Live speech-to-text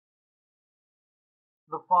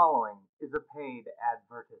The following is a paid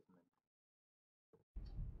advertisement.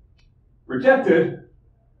 Rejected?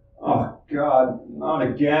 Oh God, not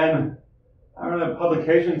again. I ran a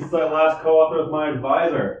publication since I last co-authored with my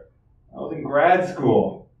advisor. I was in grad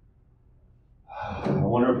school. I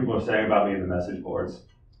wonder what people are saying about me in the message boards.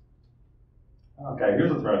 Okay,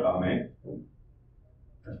 here's a thread about me.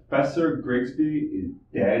 Professor Grigsby is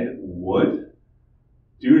dead wood?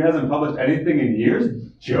 Dude hasn't published anything in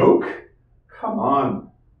years? Joke? Come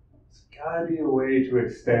on. There's gotta be a way to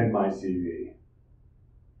extend my CV.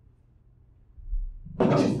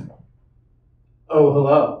 Oh,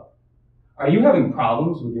 hello. Are you having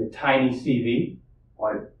problems with your tiny CV?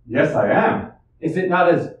 Why, yes I am. Is it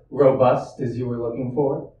not as robust as you were looking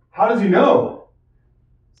for? How does he know?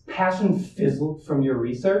 Passion fizzled from your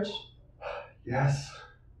research? Yes.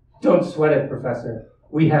 Don't sweat it, Professor.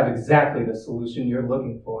 We have exactly the solution you're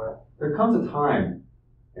looking for. There comes a time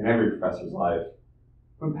in every professor's life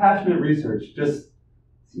when passionate research just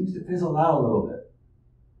seems to fizzle out a little bit.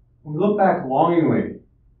 We look back longingly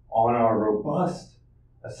on our robust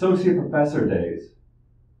associate professor days,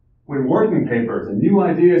 when working papers and new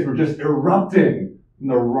ideas were just erupting from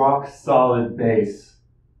the rock-solid base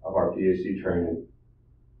of our PhD training.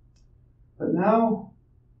 But now,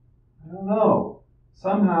 I don't know,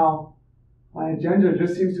 somehow my agenda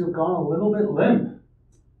just seems to have gone a little bit limp.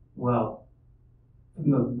 Well,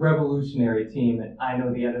 from the revolutionary team at I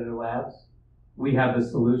Know the Editor Labs, we have the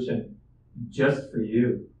solution just for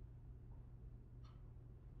you.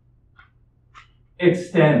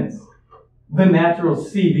 eXtenZe, the natural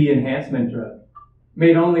CV enhancement drug.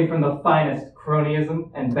 Made only from the finest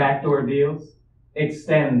cronyism and backdoor deals,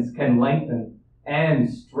 eXtenZe can lengthen and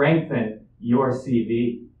strengthen your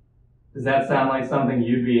CV. Does that sound like something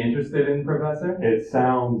you'd be interested in, Professor? It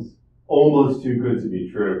sounds almost too good to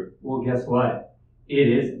be true. Well, guess what? It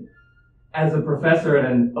isn't. As a professor at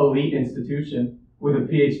an elite institution with a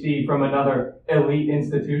PhD from another elite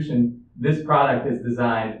institution, this product is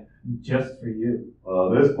designed just for you.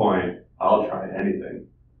 Well, at this point, I'll try anything.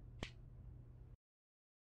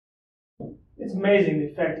 It's amazing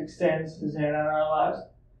the effect eXtenZe has had on our lives.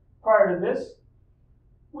 Prior to this,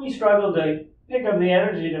 we struggled to pick up the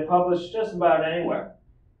energy to publish just about anywhere.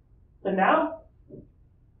 But now,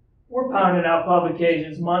 we're pounding out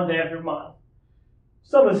publications month after month.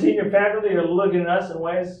 Some of the senior faculty are looking at us in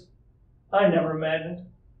ways I never imagined.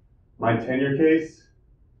 My tenure case,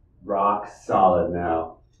 rock solid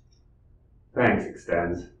now. Thanks,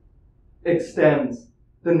 eXtenZe. eXtenZe,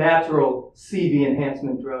 the natural CV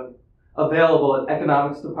enhancement drug, available at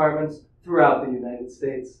economics departments throughout the United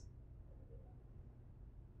States.